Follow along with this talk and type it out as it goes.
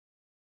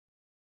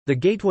The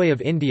Gateway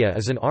of India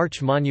is an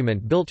arch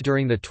monument built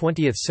during the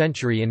 20th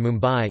century in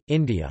Mumbai,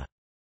 India.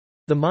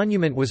 The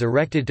monument was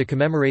erected to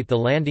commemorate the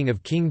landing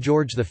of King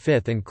George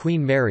V and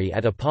Queen Mary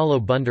at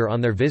Apollo Bunder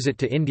on their visit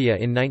to India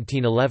in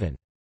 1911.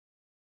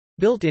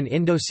 Built in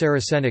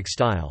Indo-Saracenic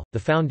style, the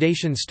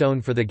foundation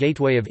stone for the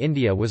Gateway of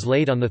India was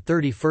laid on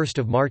 31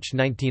 March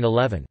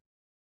 1911.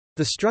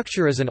 The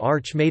structure is an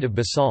arch made of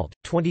basalt,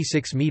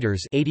 26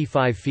 metres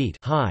 (85 feet)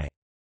 high.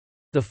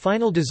 The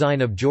final design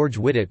of George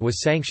Whitett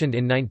was sanctioned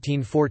in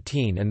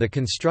 1914 and the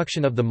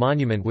construction of the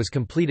monument was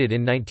completed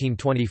in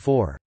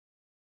 1924.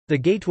 The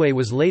gateway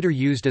was later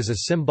used as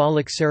a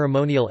symbolic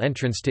ceremonial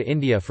entrance to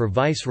India for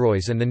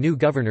viceroys and the new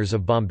governors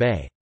of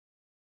Bombay.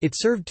 It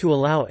served to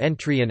allow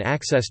entry and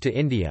access to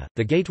India.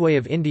 The Gateway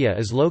of India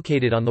is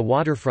located on the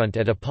waterfront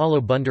at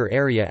Apollo Bunder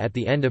area at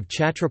the end of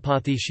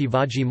Chhatrapati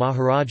Shivaji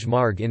Maharaj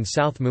Marg in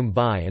South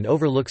Mumbai and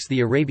overlooks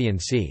the Arabian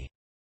Sea.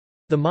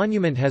 The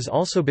monument has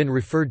also been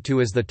referred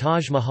to as the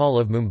Taj Mahal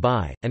of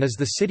Mumbai, and is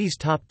the city's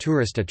top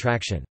tourist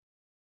attraction.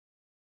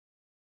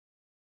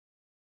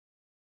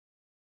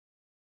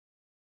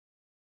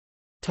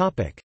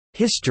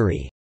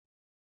 History.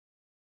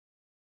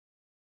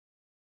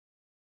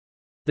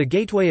 The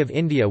Gateway of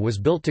India was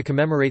built to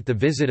commemorate the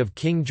visit of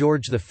King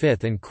George V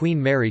and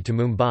Queen Mary to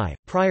Mumbai,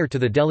 prior to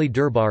the Delhi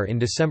Durbar in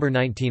December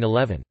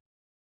 1911.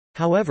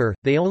 However,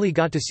 they only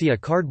got to see a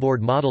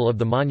cardboard model of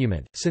the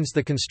monument, since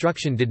the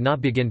construction did not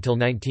begin till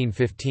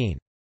 1915.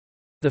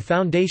 The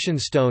foundation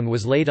stone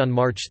was laid on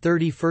March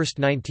 31,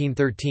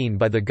 1913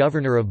 by the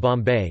Governor of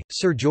Bombay,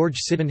 Sir George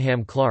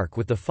Sydenham Clarke,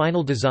 with the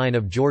final design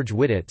of George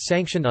Whitett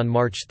sanctioned on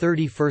March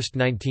 31,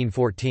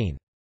 1914.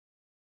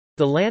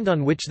 The land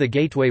on which the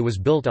gateway was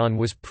built on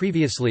was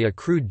previously a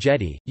crude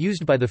jetty,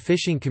 used by the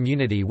fishing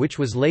community, which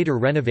was later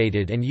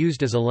renovated and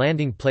used as a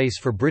landing place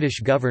for British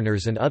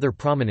governors and other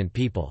prominent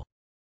people.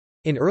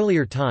 In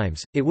earlier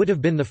times, it would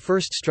have been the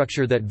first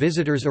structure that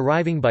visitors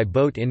arriving by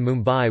boat in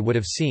Mumbai would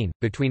have seen.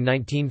 Between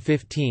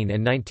 1915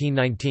 and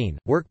 1919,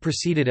 work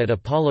proceeded at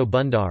Apollo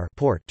Bunder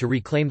port to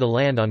reclaim the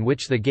land on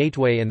which the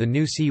gateway and the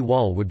new sea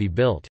wall would be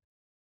built.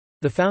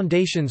 The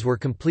foundations were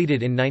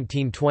completed in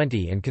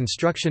 1920 and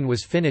construction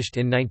was finished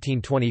in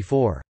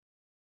 1924.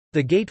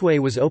 The gateway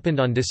was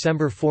opened on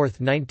December 4,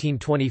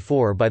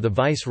 1924 by the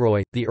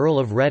Viceroy, the Earl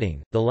of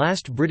Reading, the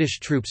last British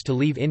troops to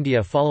leave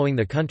India following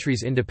the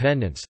country's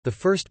independence. The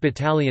 1st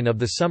Battalion of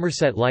the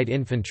Somerset Light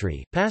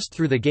Infantry passed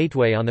through the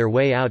gateway on their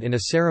way out in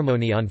a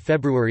ceremony on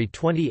February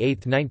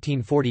 28,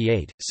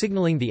 1948,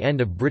 signalling the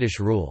end of British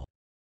rule.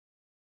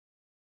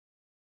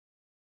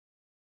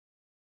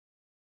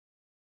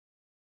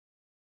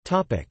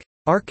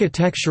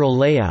 Architectural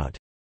layout.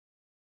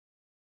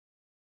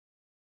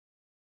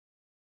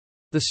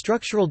 The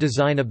structural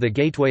design of the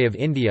Gateway of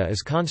India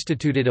is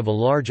constituted of a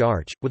large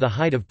arch, with a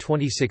height of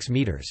 26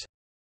 metres.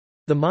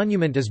 The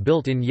monument is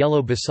built in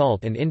yellow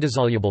basalt and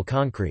indissoluble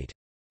concrete.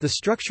 The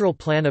structural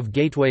plan of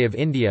Gateway of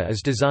India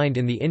is designed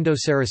in the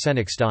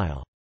Indo-Saracenic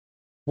style.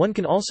 One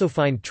can also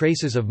find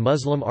traces of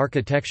Muslim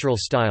architectural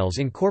styles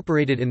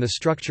incorporated in the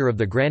structure of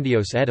the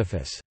grandiose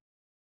edifice.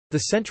 The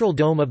central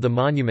dome of the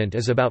monument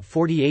is about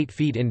 48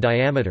 feet in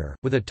diameter,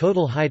 with a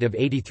total height of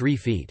 83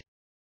 feet.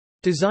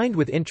 Designed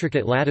with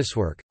intricate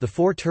latticework, the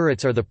 4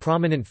 turrets are the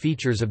prominent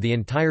features of the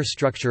entire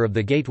structure of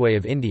the Gateway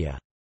of India.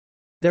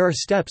 There are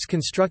steps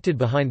constructed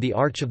behind the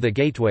arch of the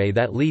gateway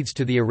that leads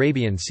to the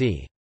Arabian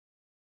Sea.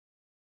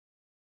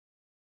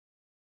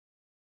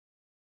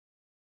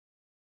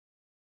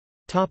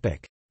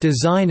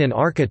 Design and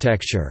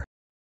architecture.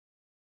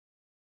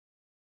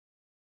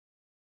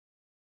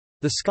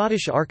 The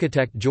Scottish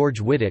architect George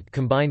Whitett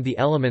combined the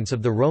elements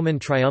of the Roman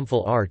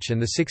triumphal arch and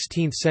the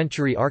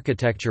 16th-century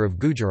architecture of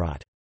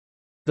Gujarat.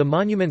 The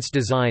monument's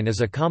design is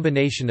a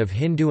combination of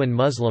Hindu and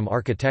Muslim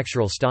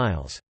architectural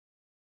styles.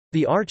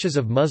 The arch is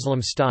of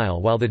Muslim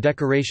style while the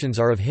decorations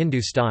are of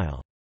Hindu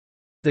style.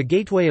 The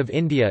Gateway of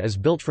India is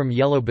built from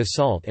yellow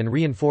basalt and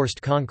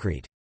reinforced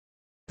concrete.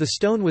 The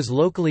stone was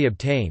locally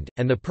obtained,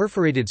 and the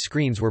perforated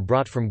screens were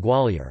brought from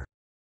Gwalior.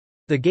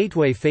 The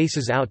gateway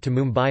faces out to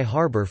Mumbai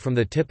harbour from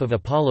the tip of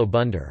Apollo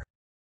Bunder.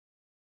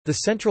 The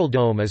central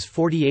dome is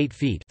 48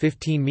 feet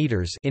 15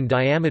 meters in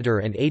diameter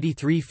and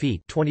 83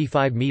 feet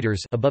 25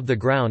 meters above the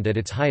ground at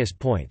its highest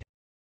point.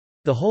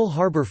 The whole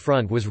harbour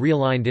front was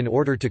realigned in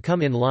order to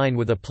come in line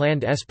with a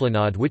planned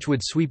esplanade which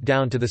would sweep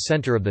down to the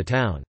centre of the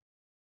town.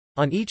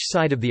 On each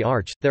side of the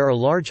arch, there are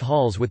large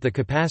halls with the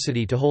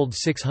capacity to hold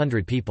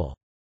 600 people.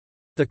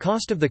 The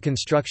cost of the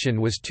construction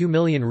was 2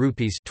 million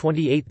rupees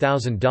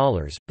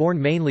 $28,000,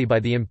 borne mainly by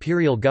the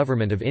Imperial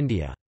Government of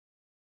India.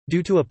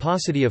 Due to a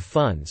paucity of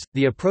funds,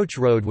 the approach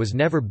road was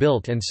never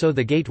built and so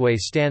the gateway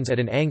stands at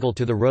an angle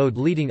to the road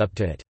leading up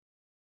to it.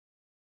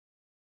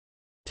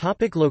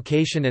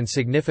 Location and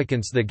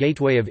significance. The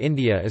Gateway of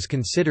India is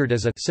considered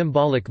as a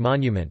symbolic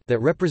monument that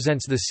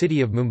represents the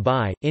city of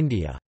Mumbai,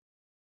 India.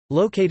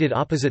 Located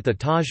opposite the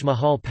Taj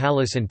Mahal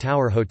Palace and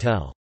Tower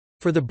Hotel.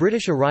 For the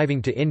British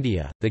arriving to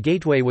India, the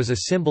gateway was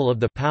a symbol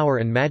of the power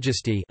and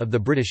majesty of the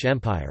British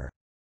Empire.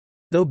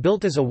 Though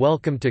built as a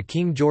welcome to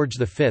King George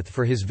V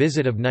for his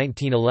visit of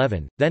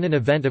 1911, then an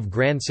event of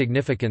grand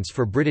significance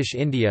for British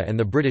India and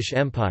the British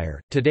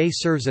Empire, today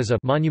serves as a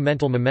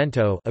monumental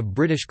memento of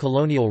British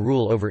colonial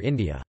rule over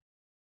India.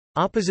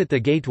 Opposite the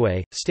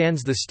gateway,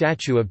 stands the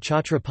statue of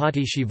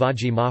Chhatrapati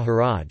Shivaji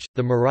Maharaj,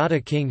 the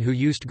Maratha king who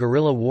used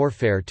guerrilla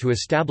warfare to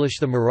establish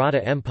the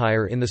Maratha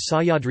Empire in the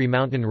Sahyadri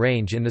mountain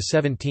range in the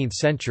 17th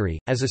century,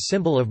 as a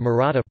symbol of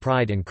Maratha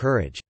pride and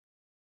courage.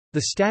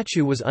 The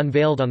statue was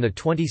unveiled on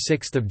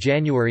 26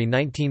 January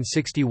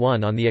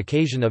 1961 on the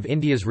occasion of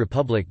India's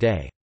Republic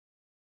Day.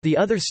 The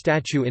other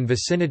statue in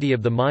vicinity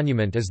of the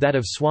monument is that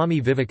of Swami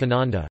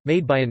Vivekananda,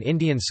 made by an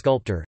Indian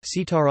sculptor,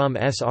 Sitaram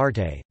S.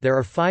 Arte. There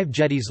are 5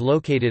 jetties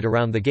located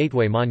around the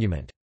Gateway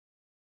Monument.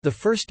 The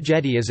first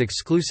jetty is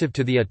exclusive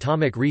to the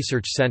Atomic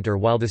Research Centre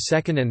while the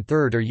second and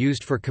third are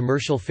used for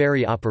commercial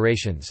ferry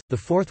operations, the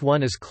fourth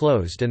one is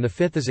closed and the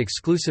fifth is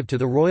exclusive to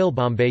the Royal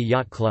Bombay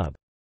Yacht Club.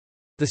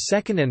 The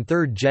second and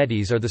third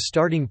jetties are the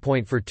starting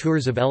point for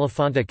tours of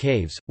Elephanta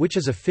Caves, which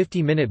is a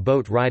 50-minute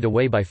boat ride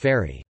away by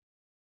ferry.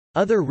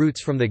 Other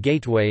routes from the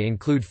gateway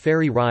include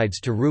ferry rides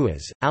to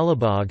Ruiz,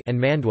 Alibag and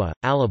Mandwa,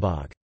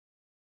 Alibag.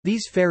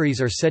 These ferries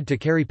are said to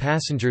carry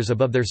passengers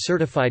above their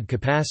certified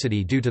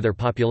capacity due to their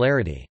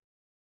popularity.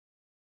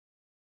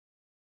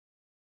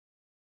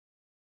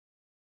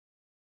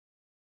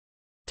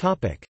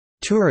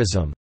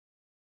 Tourism.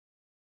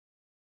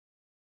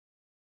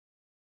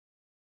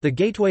 The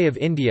Gateway of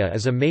India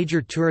is a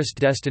major tourist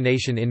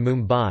destination in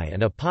Mumbai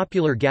and a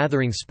popular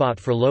gathering spot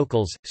for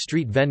locals,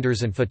 street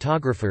vendors, and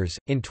photographers.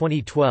 In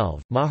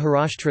 2012,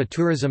 Maharashtra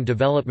Tourism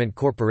Development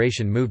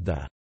Corporation moved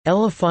the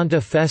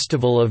Elephanta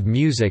Festival of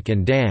Music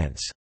and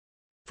Dance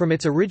from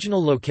its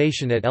original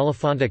location at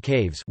Elephanta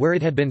Caves, where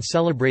it had been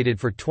celebrated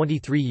for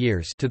 23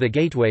 years, to the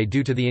Gateway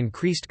due to the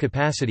increased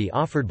capacity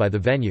offered by the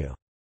venue.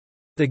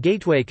 The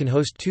Gateway can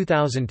host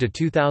 2,000 to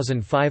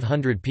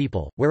 2,500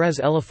 people,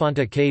 whereas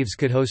Elephanta Caves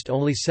could host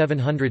only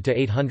 700 to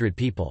 800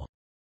 people.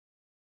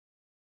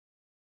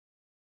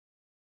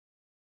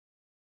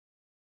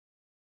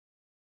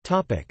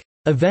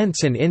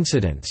 Events and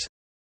incidents.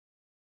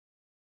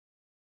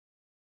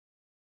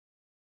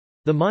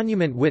 The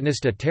monument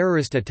witnessed a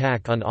terrorist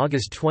attack on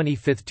August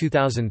 25,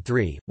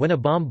 2003, when a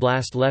bomb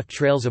blast left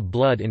trails of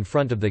blood in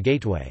front of the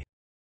Gateway.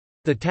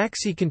 The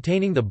taxi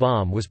containing the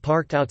bomb was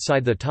parked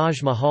outside the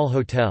Taj Mahal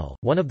Hotel,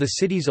 one of the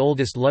city's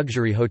oldest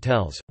luxury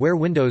hotels, where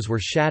windows were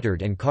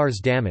shattered and cars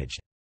damaged.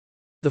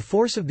 The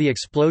force of the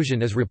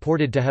explosion is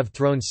reported to have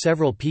thrown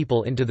several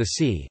people into the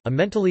sea. A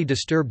mentally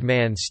disturbed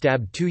man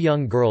stabbed 2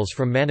 young girls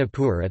from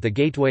Manipur at the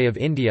Gateway of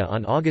India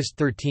on August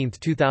 13,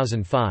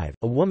 2005.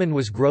 A woman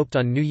was groped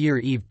on New Year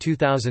Eve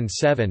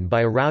 2007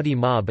 by a rowdy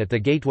mob at the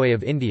Gateway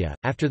of India.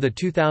 After the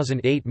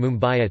 2008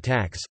 Mumbai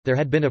attacks, there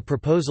had been a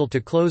proposal to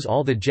close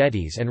all the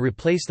jetties and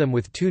replace them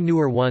with 2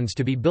 newer ones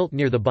to be built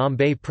near the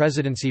Bombay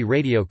Presidency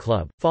Radio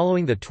Club.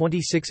 Following the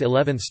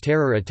 26/11's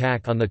terror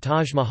attack on the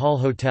Taj Mahal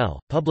Hotel,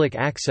 public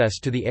access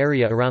to the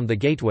area around the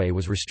gateway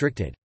was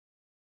restricted.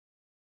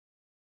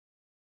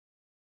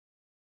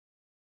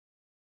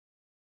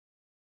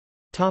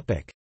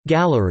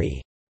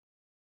 Gallery.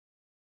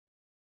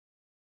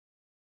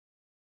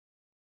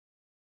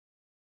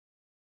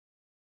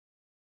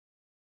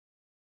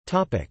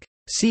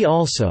 See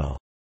also: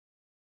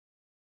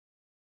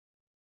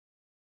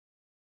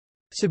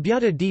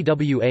 Subyata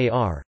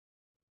Dwar,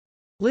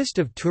 List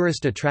of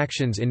tourist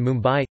attractions in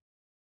Mumbai,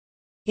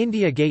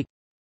 India Gate,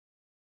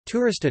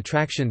 Tourist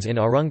attractions in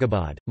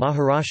Aurangabad,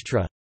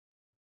 Maharashtra,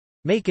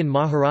 Make in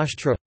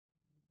Maharashtra,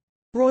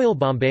 Royal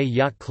Bombay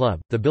Yacht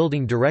Club, the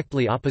building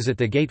directly opposite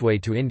the gateway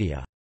to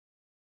India.